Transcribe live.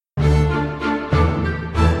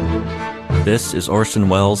This is Orson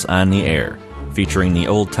Welles on the Air, featuring the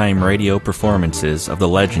old-time radio performances of the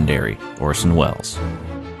legendary Orson Welles.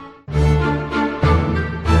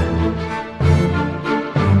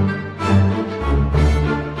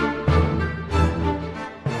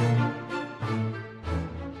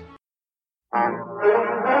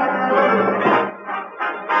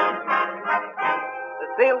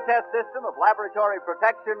 System of Laboratory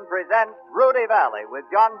Protection presents Rudy Valley with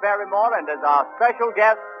John Barrymore and as our special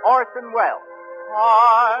guest, Orson Welles.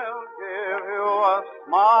 I'll give you a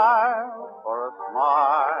smile for a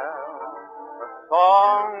smile, a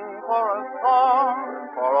song for a song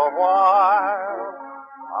for a while.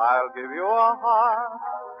 I'll give you a heart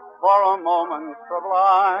for a moment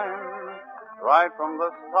sublime. Right from the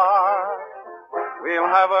start, we'll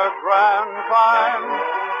have a grand time.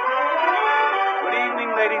 Good evening,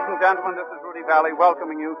 ladies and gentlemen. This is Rudy Valley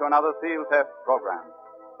welcoming you to another field test program.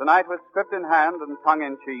 Tonight, with script in hand and tongue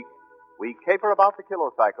in cheek, we caper about the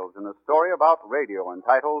kilocycles in a story about radio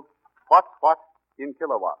entitled What in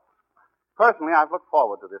Kilowatts. Personally, I've looked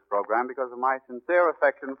forward to this program because of my sincere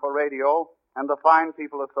affection for radio and the fine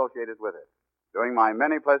people associated with it during my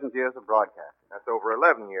many pleasant years of broadcasting. That's over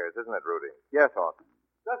 11 years, isn't it, Rudy? Yes, Orson.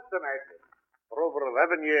 Just imagine. For over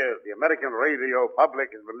 11 years, the American radio public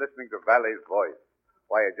has been listening to Valley's voice.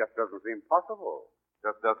 Why, it just doesn't seem possible.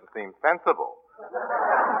 Just doesn't seem sensible.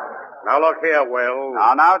 Now, look here, Wells.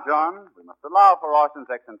 Now, John, we must allow for Orson's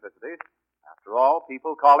eccentricities. After all,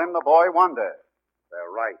 people call him the Boy Wonder.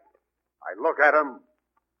 They're right. I look at him,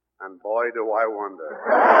 and boy, do I wonder.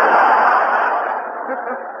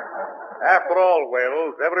 After all,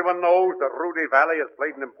 Wells, everyone knows that Rudy Valley has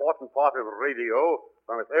played an important part of radio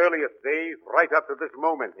from its earliest days right up to this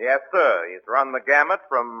moment. Yes, sir. He's run the gamut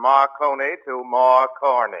from Marconi to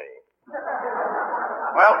Marcorny.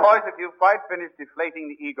 Well, boys, if you've quite finished deflating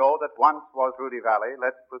the ego that once was Rudy Valley,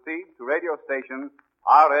 let's proceed to radio station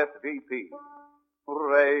RSVP.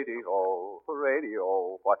 Radio,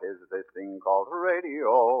 radio, what is this thing called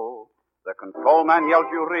radio? The control man yells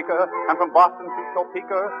Eureka, and from Boston to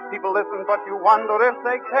Topeka, people listen, but you wonder if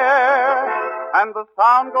they care. And the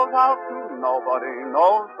sound goes out to nobody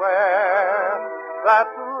knows where.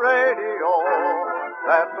 That's radio,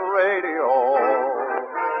 that's radio.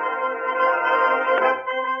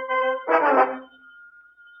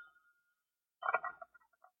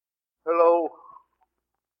 Hello?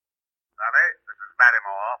 Valley, this is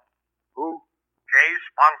Barrymore. Who? J.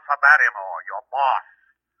 Sponsor Barrymore, your boss.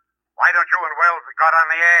 Why don't you and Wells have got on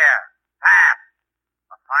the air? Fast!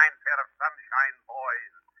 A fine pair of sunshine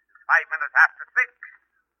boys. It's 5 minutes after 6.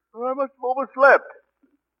 I must have overslept.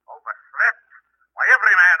 Overslept? Why,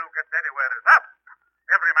 every man who gets anywhere is up.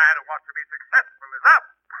 Every man who wants to be successful is up.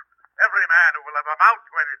 Every man who will ever amount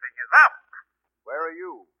to anything is up. Where are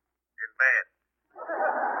you? In bed.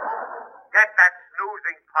 Get that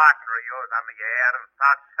snoozing partner of yours on the air and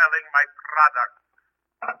start selling my product.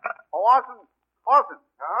 Oh, Orson.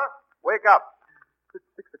 Huh? Wake up. It's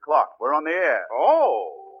 6 o'clock. We're on the air.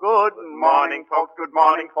 Oh. Good morning, folks. Good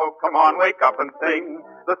morning, folks. Come on, wake up and sing.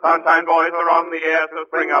 The Sunshine Boys are on the air, so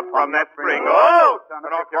spring up from that spring. Oh, turn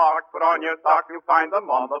off your clocks, put on your socks. You'll find them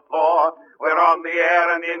on the floor. We're on the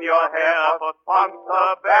air and in your hair for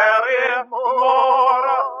Sponsor Barrymore.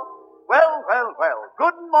 Well.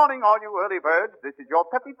 Good morning, all you early birds. This is your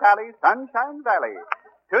peppy pally, Sunshine Valley.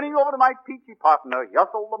 Turning over to my peachy partner,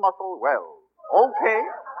 Yussel the Muscle Wells. Okay.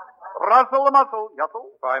 Rustle the muscle, Yussel.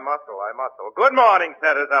 I muscle. Good morning,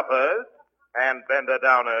 setters uppers and bender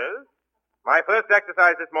downers. My first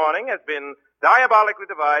exercise this morning has been diabolically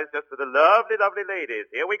devised just for the lovely, lovely ladies.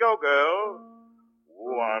 Here we go, girls.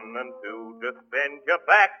 1 and 2, just bend your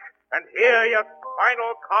back and hear your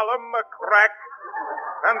spinal column crack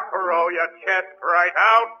and throw your chest right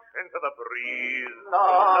out into the breeze.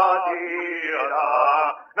 La-dee-da.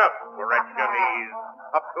 Now stretch your knees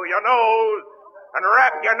up to your nose and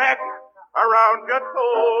wrap your neck around your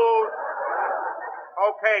toes.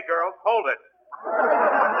 Okay, girls, hold it.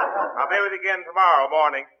 I'll be with you again tomorrow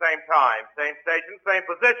morning, same time, same station, same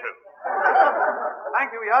position.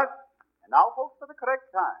 Thank you, Yuss. And now, folks, for the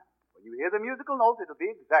correct time. When you hear the musical note, it'll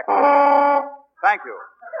be exactly. Thank you.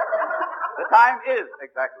 The time is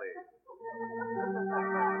exactly.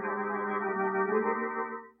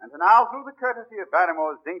 And now, through the courtesy of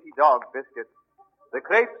Barrymore's dainty dog biscuit, the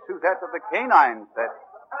crepe Suzette of the canine set,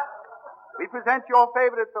 we present your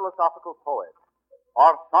favorite philosophical poet,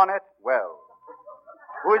 Orson Welles,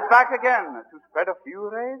 who is back again to spread a few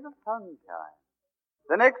rays of sunshine.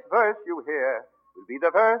 The next verse you hear will be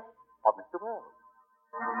the verse of Mr. Welles.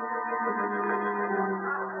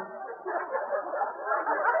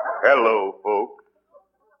 Hello, folks.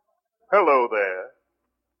 Hello there.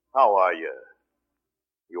 How are you?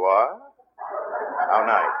 You are? How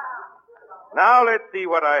nice. Now let's see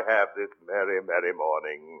what I have this merry, merry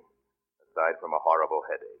morning, aside from a horrible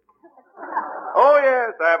headache. Oh,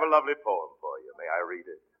 yes, I have a lovely poem for you. May I read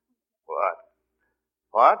it? What?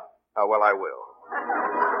 What? Oh, well, I will.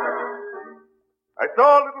 I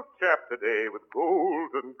saw a little chap today with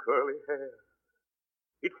golden curly hair.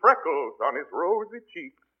 He'd freckles on his rosy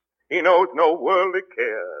cheeks. He knows no worldly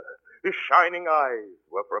care. His shining eyes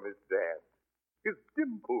were from his dad. His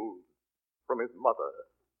dimples from his mother.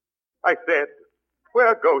 I said,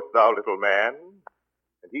 where goest thou, little man?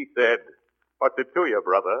 And he said, what's it to you,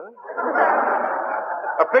 brother?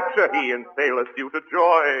 A picture he in sailor suit, a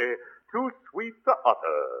joy too sweet to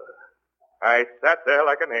utter. I sat there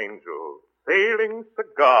like an angel, sailing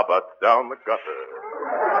cigar butts down the gutter.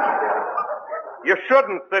 You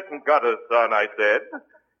shouldn't sit in gutters, son, I said.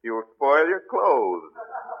 You'll spoil your clothes.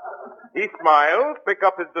 He smiled, picked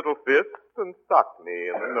up his little fist, and socked me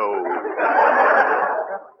in the nose.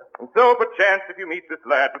 And so, perchance, if you meet this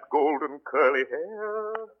lad with golden curly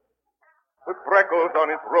hair, with freckles on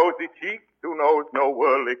his rosy cheeks, who knows no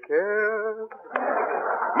worldly care,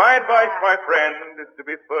 my advice, my friend, is to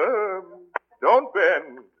be firm. Don't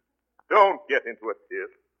bend. Don't get into a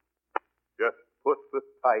tiff. Just put the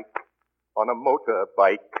tyke on a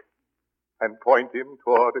motorbike and point him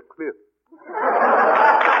toward a cliff.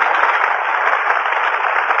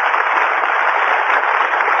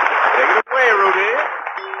 Take it away, Rudy.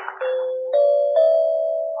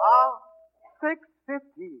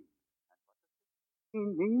 6:50.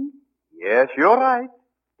 Means? Yes, you're right.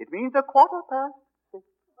 It means 6:15.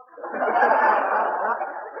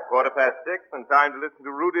 6:15, and time to listen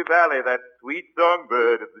to Rudy Valley, that sweet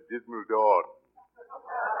songbird of the dismal dawn.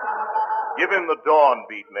 Give him the dawn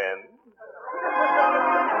beat, men.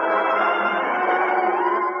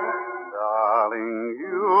 Darling,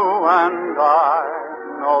 you and I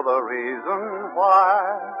know the reason why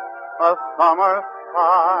a summer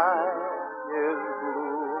sky is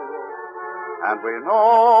blue. And we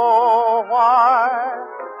know why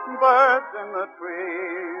birds in the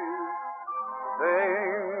trees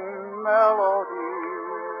sing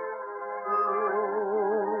melodies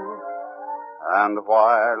through. And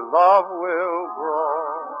why love will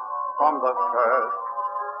grow from the first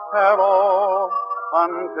hello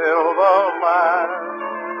until the last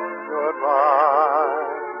goodbye.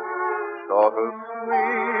 So to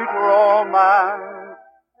sweet romance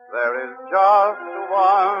there is just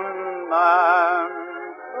one answer,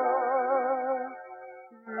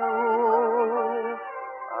 you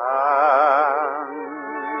and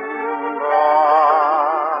I.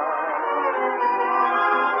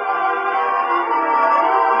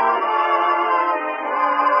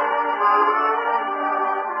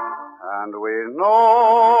 And we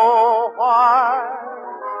know why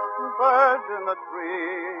birds in the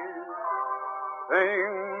trees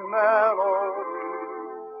sing melodies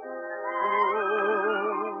too.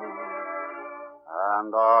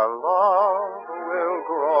 And our love will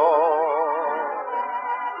grow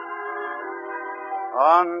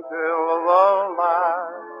until the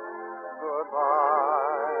last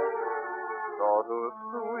goodbye. So to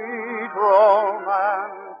sweet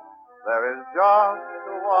romance there is just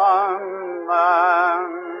one answer,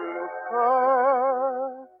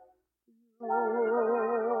 you,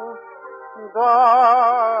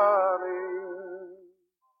 darling.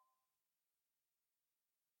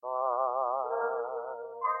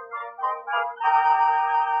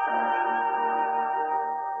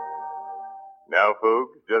 Now,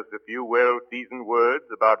 folks, just a few well-seasoned words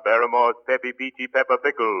about Barrymore's Peppy Peachy Pepper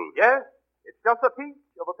Pickles. Yes, it's just a peach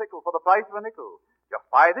of a pickle for the price of a nickel. Just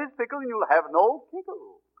buy this pickle and you'll have no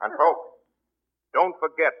pickle. And, folks, don't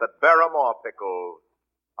forget that Barrymore pickles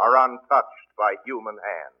are untouched by human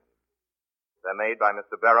hands. They're made by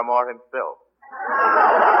Mr. Barrymore himself.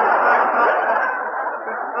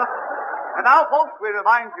 And now, folks, we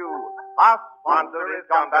remind you, our Sponsor is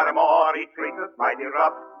John Barrymore. He treats us mighty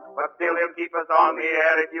rough, but still he'll keep us on the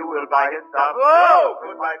air if you will buy his stuff. Whoa!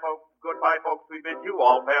 Goodbye, folks. Goodbye, folks. We bid you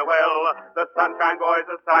all farewell. The Sunshine Boys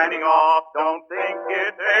are signing off. Don't think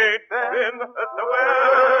it ain't been the way.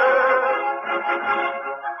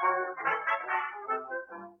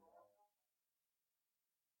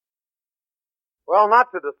 Well,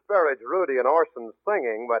 not to disparage Rudy and Orson's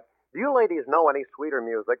singing, but do you ladies know any sweeter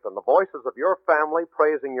music than the voices of your family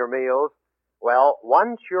praising your meals? Well,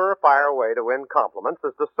 one surefire way to win compliments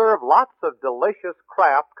is to serve lots of delicious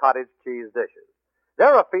Kraft cottage cheese dishes.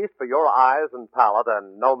 They're a feast for your eyes and palate,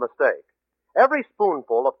 and no mistake. Every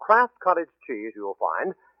spoonful of Kraft cottage cheese, you'll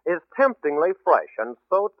find, is temptingly fresh and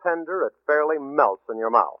so tender it fairly melts in your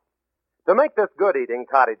mouth. To make this good-eating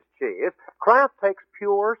cottage cheese, Kraft takes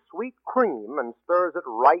pure, sweet cream and stirs it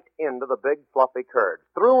right into the big, fluffy curds,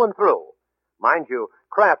 through and through. Mind you,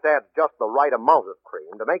 Kraft adds just the right amount of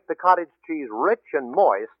cream to make the cottage cheese rich and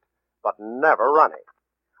moist, but never runny.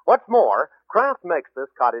 What's more, Kraft makes this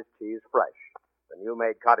cottage cheese fresh. The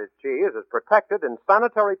new-made cottage cheese is protected in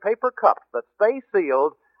sanitary paper cups that stay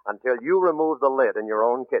sealed until you remove the lid in your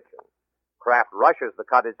own kitchen. Kraft rushes the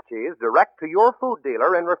cottage cheese direct to your food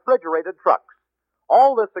dealer in refrigerated trucks.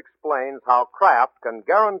 All this explains how Kraft can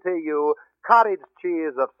guarantee you cottage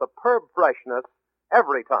cheese of superb freshness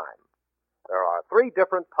every time. There are 3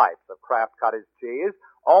 different types of Kraft cottage cheese,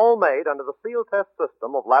 all made under the seal test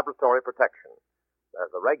system of laboratory protection.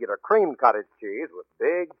 There's the regular creamed cottage cheese with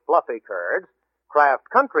big, fluffy curds, Kraft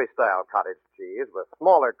country-style cottage cheese with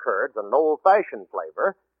smaller curds and an old-fashioned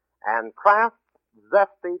flavor, and Kraft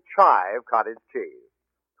zesty chive cottage cheese.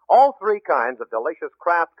 All 3 kinds of delicious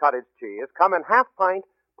Kraft cottage cheese come in half-pint,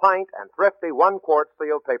 pint, and thrifty 1-quart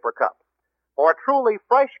sealed paper cups. For truly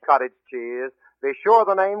fresh cottage cheese, be sure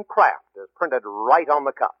the name Kraft is printed right on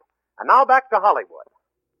the cup. And now back to Hollywood.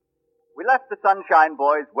 We left the Sunshine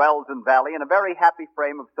Boys, Wells and Valley, in a very happy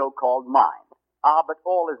frame of so-called mind. But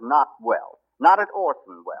all is not well. Not at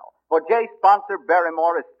Orson well. For Jay's sponsor,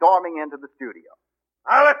 Barrymore, is storming into the studio.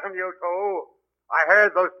 Now listen, you two. I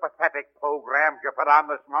heard those pathetic programs you put on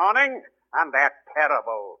this morning, and they're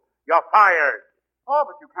terrible. You're fired. Oh,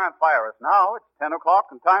 but you can't fire us now. It's 10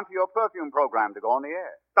 o'clock and time for your perfume program to go on the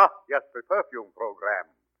air. Yes, the perfume program.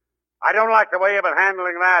 I don't like the way you've been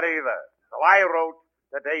handling that either. So I wrote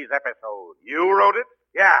today's episode. You wrote it?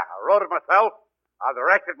 Yeah, I wrote it myself. I'll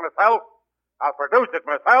direct it myself. I'll produce it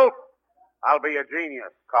myself. I'll be a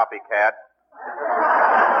genius. Copycat.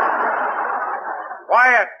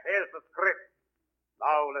 Quiet. Here's the script.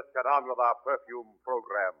 Now let's get on with our perfume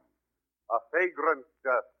program. A fragrant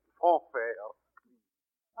fanfare.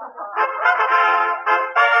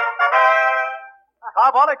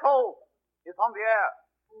 Carbolico is on the air.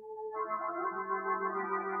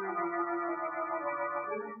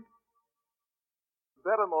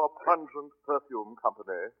 Barrymore Pungent Perfume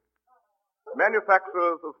Company,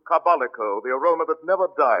 manufacturers of Carbolico, the aroma that never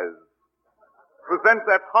dies, present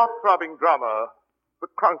that heart-throbbing drama, the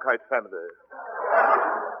Cronkite Family.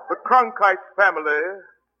 The Cronkite Family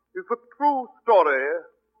is the true story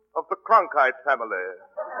of the Cronkite family.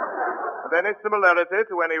 And any similarity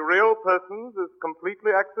to any real persons is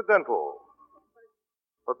completely accidental.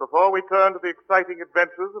 But before we turn to the exciting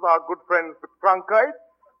adventures of our good friends the Cronkites,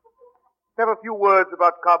 have a few words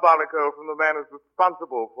about Carbolico from the man who's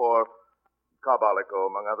responsible for Carbolico,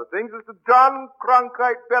 among other things, Mr. John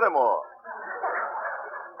Cronkite Barrymore.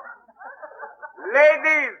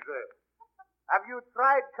 Ladies, have you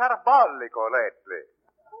tried Carbolico lately?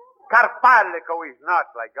 Carbolico is not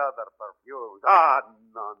like other perfumes.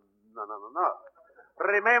 No.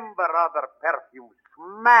 Remember, other perfumes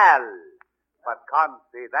smell, but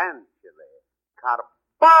confidentially,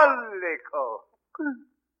 Carbolico is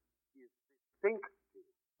distinctive.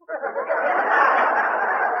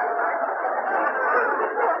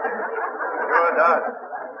 Sure does.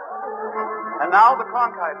 And now the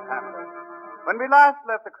Cronkite family. When we last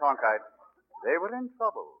left the Cronkites, they were in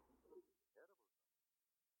trouble.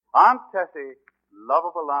 Aunt Tessie,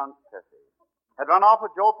 lovable Aunt Tessie, had run off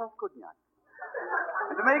with Joe Pascudniak.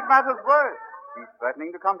 And to make matters worse, he's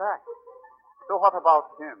threatening to come back. So what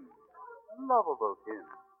about Tim? Lovable Tim.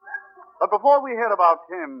 But before we hear about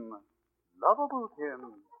Tim, lovable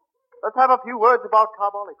Tim, let's have a few words about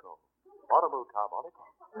Carbolico. What about Carbolico?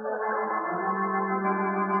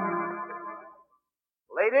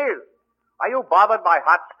 Ladies, are you bothered by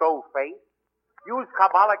hot stove face? Use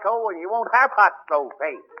Carbolico and you won't have hot stove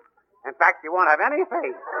face. In fact, you won't have any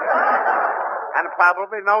face. And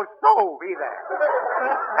probably no stove either.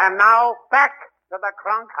 And now, back to the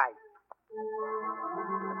Cronkites.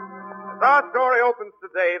 As our story opens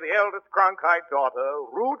today, the eldest Cronkite daughter,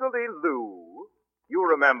 Rudely Lou, you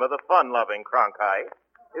remember the fun-loving Cronkite,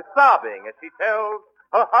 is sobbing as she tells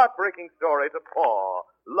her heartbreaking story to Pa,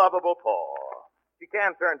 lovable Pa. She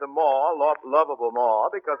can't turn to Ma, lovable Ma,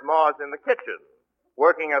 because Ma's in the kitchen,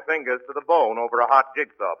 working her fingers to the bone over a hot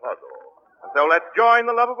jigsaw puzzle. And so let's join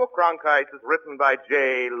the lovable Cronkites as written by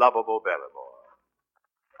J. Lovable Barrymore.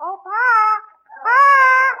 Oh, Pa! Pa!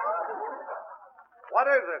 What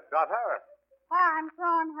is it, daughter? Pa, I'm so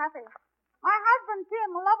unhappy. My husband,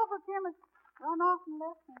 Tim, lovable Tim, has run off and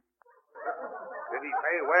left me. Did he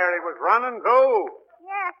say where he was running to?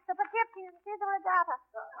 Yes, to Poughkeepsie, see the regatta.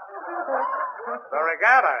 The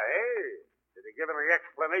regatta, eh? Did he give any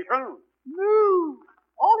explanation? No.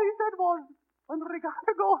 All he said was, when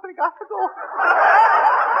regatta go, regatta go.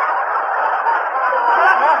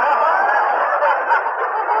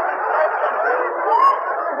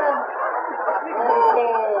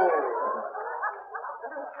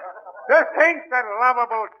 To think that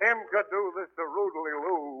lovable Tim could do this to Rudy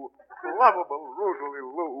Lou. Lovable Rudy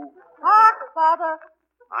Lou. Hark, Father.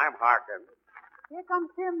 I'm harking. Here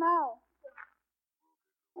comes Tim now.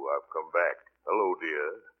 Oh, I've come back. Hello,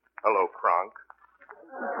 dear. Hello, Kronk.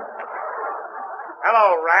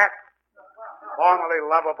 Hello, Rat. Formerly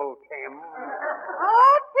lovable Tim.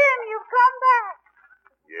 Oh, Tim, you've come back.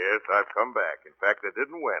 Yes, I've come back. In fact, I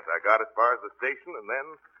didn't went. I got as far as the station, and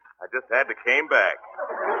then I just had to came back.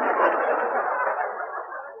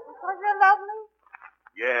 Because you love me?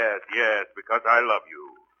 Yes, because I love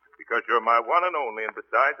you. Because you're my one and only, and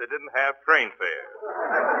besides, I didn't have train fare.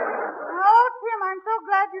 Oh, Tim, I'm so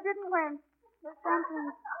glad you didn't win. There's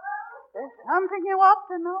something you ought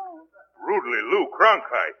to know. Rudely Lou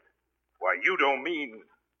Cronkite. Why, you don't mean...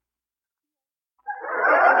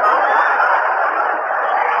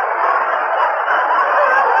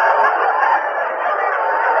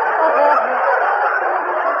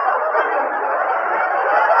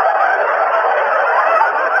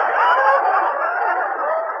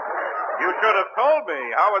 You should have told me.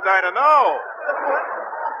 How was I to know?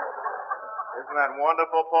 Isn't that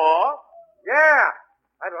wonderful, Paul? Yeah.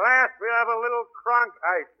 At last we'll have a little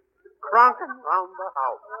Cronkite. Cronking round the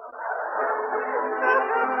house.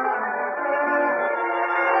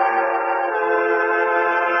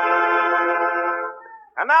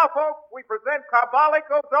 And now, folks, we present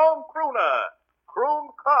Carbolico's own crooner, Croon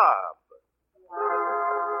Cobb.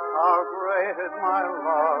 How great is my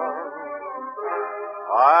love,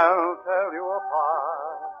 I'll tell you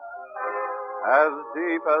apart, as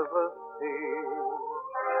deep as the sea,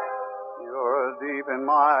 you're deep in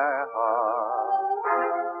my heart.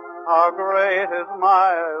 How great is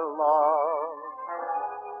my love,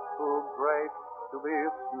 too great to be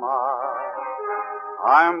smart.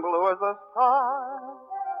 I'm blue as the sky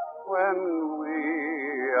when we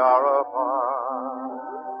are apart.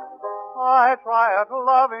 I try at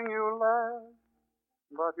loving you less,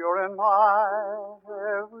 but you're in my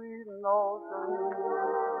every notion.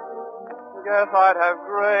 Guess I'd have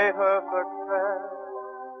greater success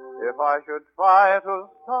if I should try to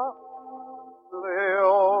stop the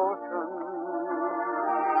ocean.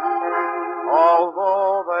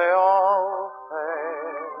 Although they all say,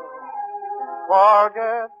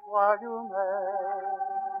 forget while you may,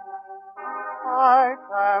 I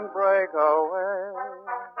can't break away.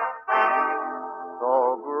 So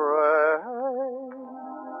great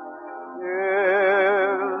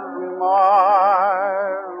is my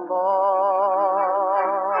love.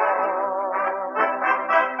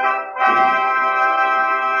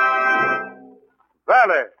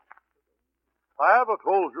 Valley, I ever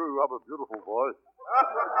told you you have a beautiful voice?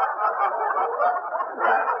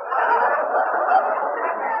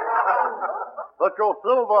 That your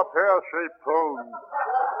silver pear-shaped tones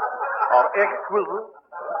are exquisite?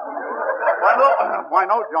 Why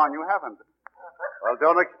no, John, you haven't. Well,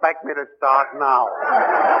 don't expect me to start now.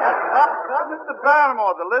 Mr.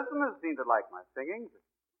 Barrymore, the listeners seem to like my singing.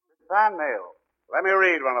 Fan mail. Let me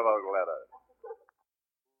read one of those letters.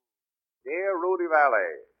 Dear Rudy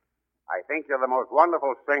Valley, I think you're the most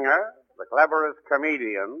wonderful singer, the cleverest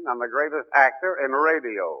comedian, and the greatest actor in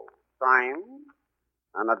radio. Signed,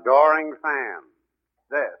 an adoring fan.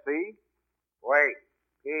 There, see? Wait.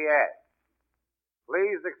 P.S.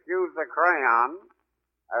 Please excuse the crayon,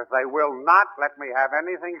 as they will not let me have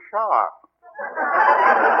anything sharp.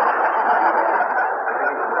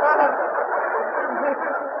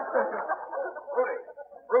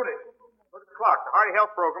 Rudy, look at the clock. The Hearty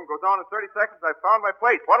Health program goes on in 30 seconds. I found my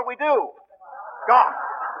place. What do we do? Gone.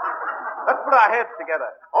 Let's put our heads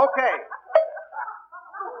together. Okay.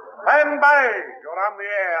 Stand by. You're on the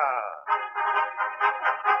air.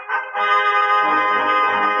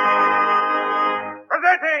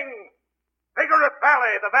 Presenting Vigorous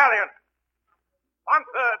Valley, the Valiant.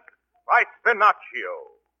 Sponsored by Spinaccio.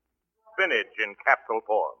 Spinach in capsule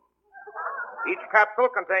form. Each capsule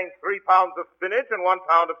contains 3 pounds of spinach and 1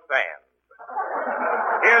 pound of sand.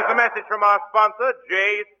 Here's a message from our sponsor,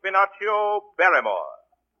 J. Spinaccio Barrymore.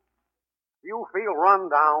 You feel run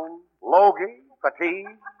down, logy,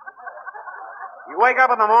 fatigued? You wake up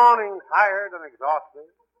in the morning tired and exhausted?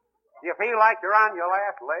 You feel like you're on your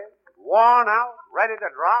last leg, worn out, ready to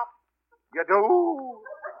drop? You do?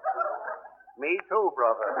 Me too,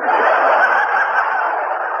 brother.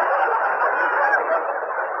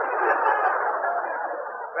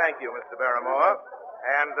 Thank you, Mr. Barrymore.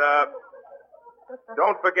 And,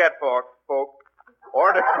 don't forget, folks,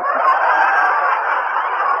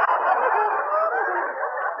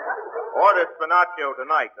 Order Spinaccio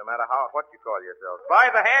tonight, no matter what you call yourself. Buy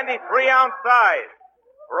the handy 3-ounce size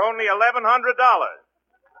for only $1,100.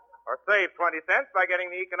 Or save 20 cents by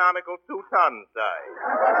getting the economical 2-ton size.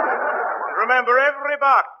 And remember, every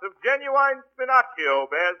box of genuine Spinaccio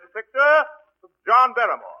bears the picture of John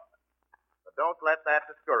Barrymore. But don't let that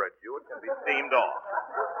discourage you. It can be steamed off.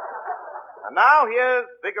 And now here's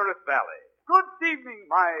Vigorous Valley. Good evening,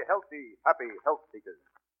 my healthy, happy health seekers.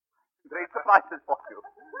 Great surprises for you.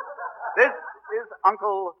 This is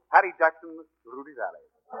Uncle Harry Jackson's Rudy Valley.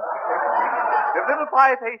 If little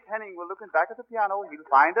Pie-Faced Henning were looking back at the piano, he'll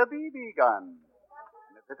find a BB gun.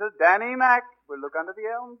 And if little Danny Mac will look under the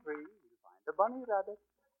elm tree, he'll find a bunny rabbit.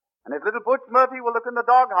 And if little Butch Murphy will look in the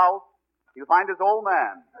doghouse, he'll find his old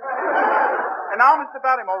man. And now Mr.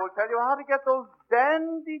 Barrymore will tell you how to get those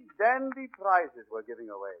dandy prizes we're giving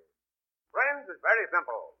away. Friends, it's very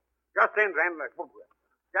simple. Just send them the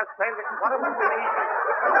Just send it. What have we been eating?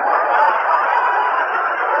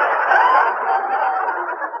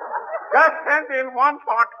 Just send in one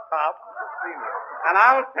box top, and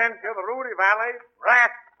I'll send you the Rudy Valley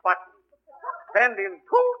brass button. Send in 2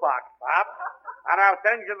 box tops, and I'll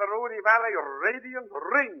send you the Rudy Valley radiant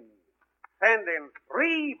ring. Send in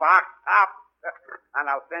 3 box tops, and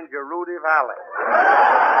I'll send you Rudy Valley.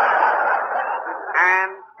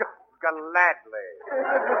 And gladly.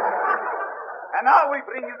 And now we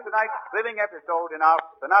bring you tonight's thrilling episode in our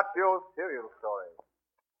Spinaccio serial story.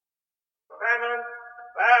 Seventh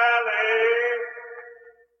Valley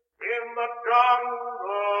in the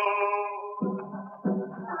jungle.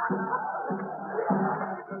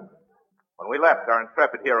 When we left our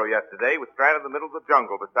intrepid hero yesterday, was stranded in the middle of the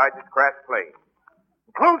jungle beside his crashed plane.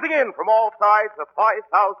 Closing in from all sides are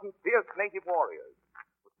 5,000 fierce native warriors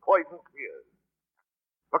with poisoned spears.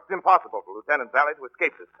 Looks impossible for Lieutenant Valley to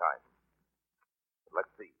escape this time. But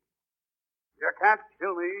let's see. You can't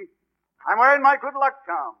kill me. I'm wearing my good luck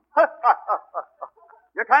charm.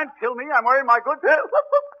 You can't kill me. I'm wearing my good... By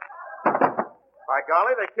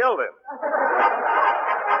golly, they killed him.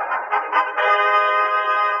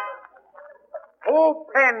 Who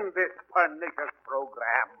penned this pernicious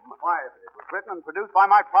program? Why, it was written and produced by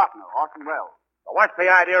my partner, Orson Welles. Well, what's the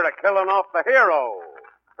idea of killing off the hero?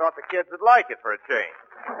 Thought the kids would like it for a change.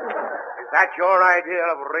 Is that your idea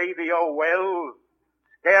of Radio Wells?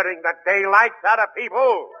 Scaring the daylights out of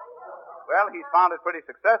people? Well, he's found it pretty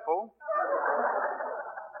successful.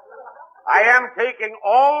 I am taking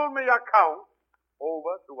all my accounts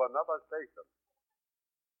over to another station.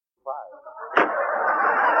 Bye.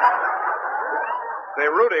 Say,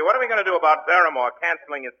 Rudy, what are we going to do about Barrymore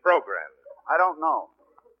canceling his program? I don't know.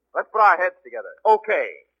 Let's put our heads together. Okay.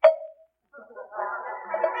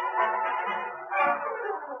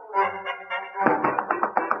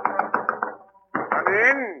 Come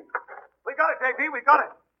in. We got it, JP. We got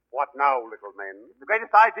it. What now, little men? The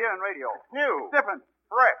greatest idea in radio. It's new. It's different.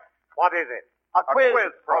 Fresh. What is it? A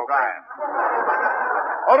quiz program.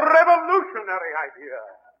 A revolutionary idea.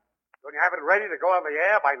 Don't you have it ready to go on the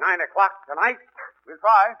air by 9 o'clock tonight? We'll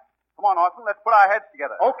try. Come on, Orson. Let's put our heads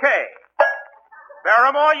together. Okay.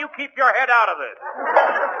 Barrymore, you keep your head out of this.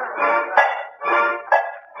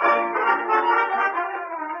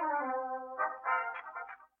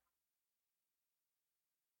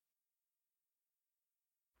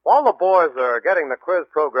 While the boys are getting the quiz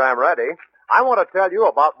program ready, I want to tell you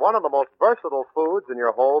about one of the most versatile foods in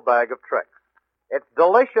your whole bag of tricks. It's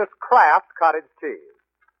delicious Kraft cottage cheese.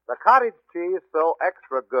 The cottage cheese so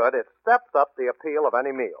extra good it steps up the appeal of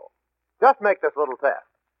any meal. Just make this little test.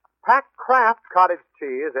 Pack Kraft cottage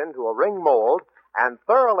cheese into a ring mold and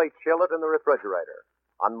thoroughly chill it in the refrigerator.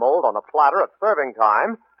 Unmold on a platter at serving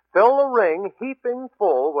time, fill the ring heaping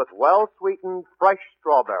full with well-sweetened fresh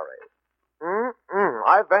strawberries.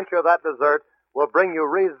 I venture that dessert will bring you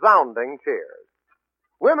resounding cheers.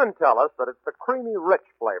 Women tell us that it's the creamy, rich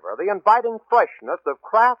flavor, the inviting freshness of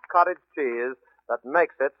Kraft cottage cheese that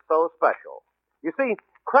makes it so special. You see,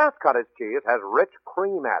 Kraft cottage cheese has rich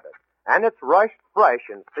cream added, and it's rushed fresh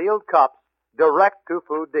in sealed cups direct to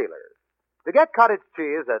food dealers. To get cottage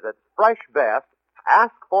cheese at its fresh best,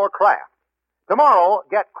 ask for Kraft. Tomorrow,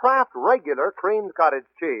 get Kraft regular creamed cottage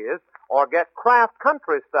cheese or get Kraft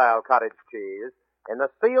country-style cottage cheese in the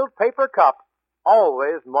sealed paper cup,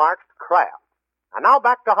 always marked Kraft. And now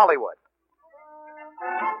back to Hollywood.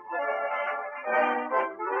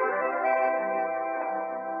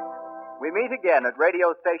 We meet again at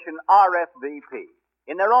radio station RSVP.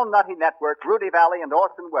 In their own nutty network, Rudy Valley and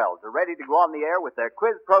Orson Welles are ready to go on the air with their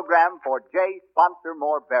quiz program for J. Sponsor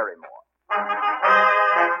More Barrymore.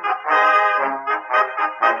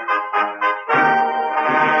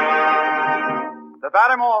 The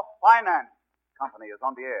Barrymore Finance Company is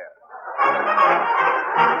on the air.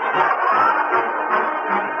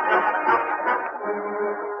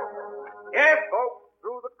 Yes, folks,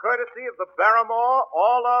 through the courtesy of the Barrymore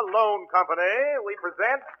All Loan Company, we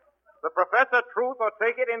present the Professor Truth or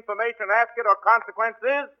Take It, Information Ask It, or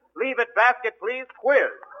Consequences, Leave It Basket Please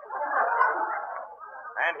quiz.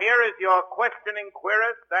 And here is your questioning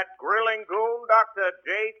querist, that grilling goon, Dr.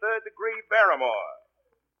 J. Third Degree Barrymore.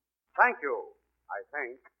 Thank you, I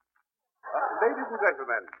think. Ladies and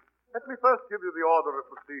gentlemen, let me first give you the order of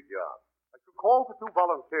procedure. I shall call for 2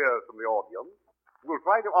 volunteers from the audience who will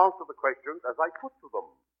try to answer the questions as I put to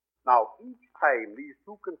them. Now, each time these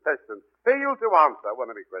 2 contestants fail to answer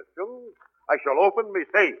one of the questions, I shall open my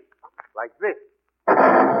safe, like this.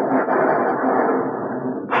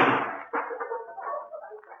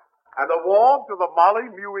 An award to the Molly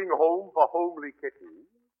Mewing Home for Homely Kittens,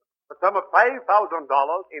 a sum of $5,000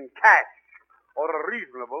 in cash, or a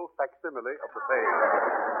reasonable facsimile of the same.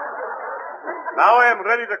 Now I am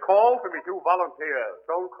ready to call for me 2 volunteers.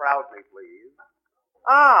 Don't crowd me, please.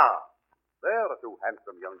 There are 2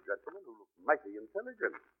 handsome young gentlemen who look mighty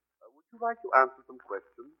intelligent. Would you like to answer some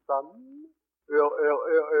questions, son?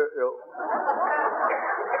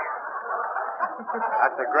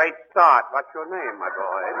 That's a great start. What's your name, my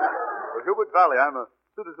boy? Well, Hubert Valley. I'm a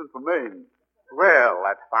citizen from Maine. Well,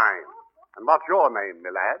 that's fine. And what's your name, my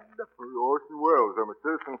lad? Orson Welles. I'm a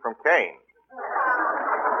citizen from Kane.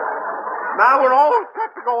 Now we're all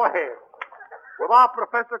set to go ahead. With our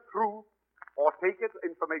Professor Truth, or Take It,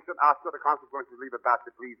 Information Ask It, the Consequences, Leave It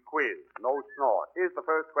Basket Please quiz. No snort. Here's the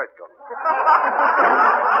first question.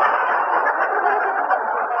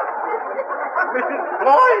 Mrs.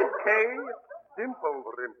 Floyd K. Dimple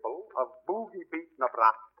Rimple of Boogie Beach,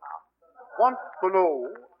 Nebraska, wants to know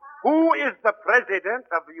who is the President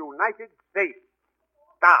of the United States.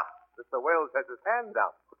 Stop. Mr. Wells has his hand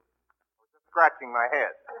up. Just scratching my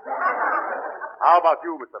head. How about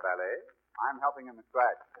you, Mr. Valley? I'm helping him to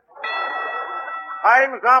scratch.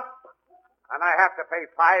 Time's up, and I have to pay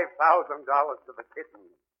 $5,000 to the kitten.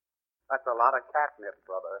 That's a lot of catnip,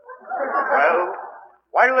 brother. Well,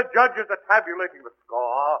 while the judges are tabulating the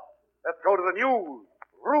score, let's go to the news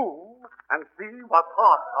room and see what's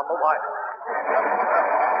hot on the wire.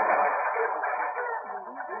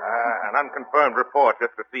 An unconfirmed report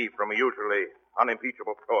just received from a usually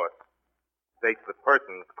unimpeachable source states that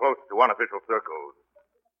persons close to unofficial circles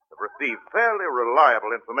have received fairly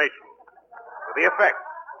reliable information to the effect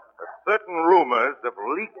that certain rumors have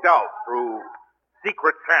leaked out through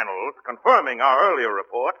secret channels confirming our earlier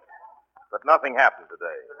report that nothing happened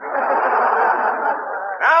today.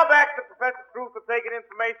 Now back to Professor Truth for Taking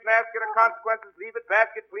Information, Ask It, or Consequences, Leave It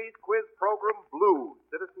Basket Please quiz program Blues,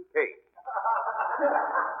 Citizen Kane.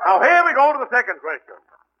 Now here we go to the second question.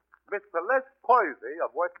 Mr. Les Poisey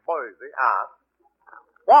of West Boise asks,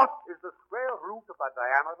 what is the square root of the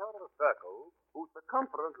diameter of a circle whose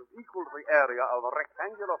circumference is equal to the area of a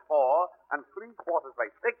rectangular 4 3/4 by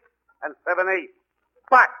 6 7/8?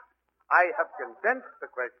 But I have condensed the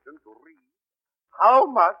question to read, how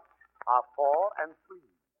much are 4 and 3?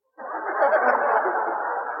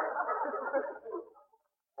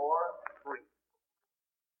 4, 3.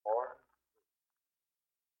 4.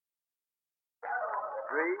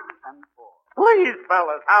 3 and 4. Please,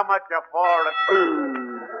 fellas, how much are 4 and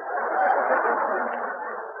 3?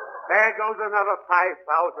 There goes another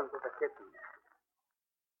 5,000 to the kitten.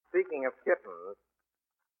 Speaking of kittens,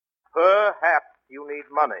 perhaps you need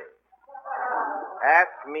money.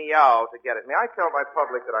 Ask Meow to get it. May I tell my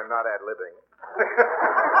public that I'm not ad-libbing?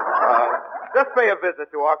 Just pay a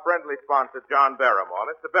visit to our friendly sponsor, John Barrymore.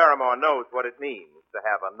 Mr. Barrymore knows what it means to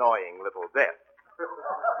have annoying little debts.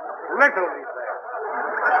 Little, he said.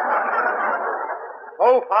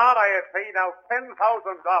 So far, I have paid out $10,000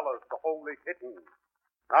 to homely kittens.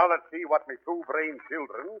 Now let's see what my 2 brain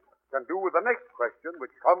children can do with the next question,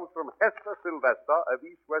 which comes from Hester Sylvester of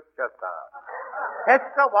East Westchester.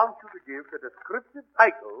 Hester wants you to give the descriptive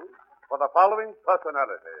title for the following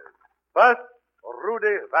personalities. First,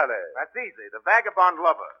 Rudy Valley. That's easy. The vagabond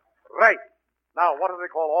lover. Right. Now, what do they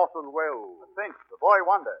call Orson Welles? The Finch, the boy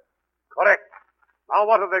wonder. Correct. Now,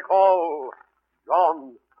 what do they call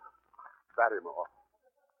John Barrymore?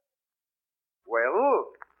 Well,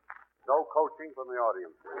 no coaching from the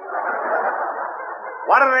audience.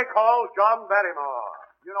 What do they call John Barrymore?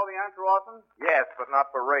 You know the answer, Orson? Yes, but not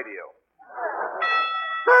for radio.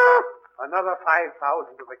 Another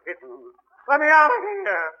 5,000 to the kittens. Let me out of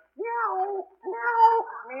here. Meow, meow,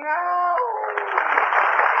 meow.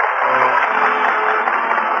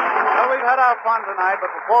 Well, we've had our fun tonight,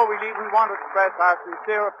 but before we leave, we want to express our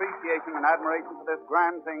sincere appreciation and admiration for this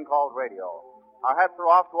grand thing called radio. Our hats are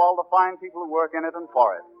off to all the fine people who work in it and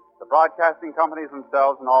for it. the broadcasting companies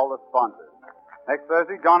themselves, and all the sponsors. Next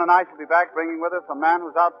Thursday, John and I shall be back bringing with us a man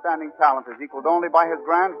whose outstanding talent is equaled only by his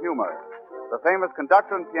grand humor, the famous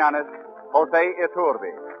conductor and pianist, Jose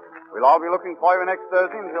Iturbi. We'll all be looking for you next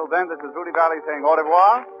Thursday. Until then, this is Rudy Valley saying au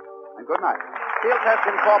revoir and good night. Steel Test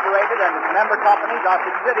Incorporated and its member companies are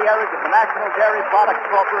subsidiaries of the National Dairy Products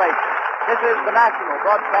Corporation. This is the National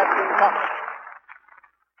Broadcasting Company.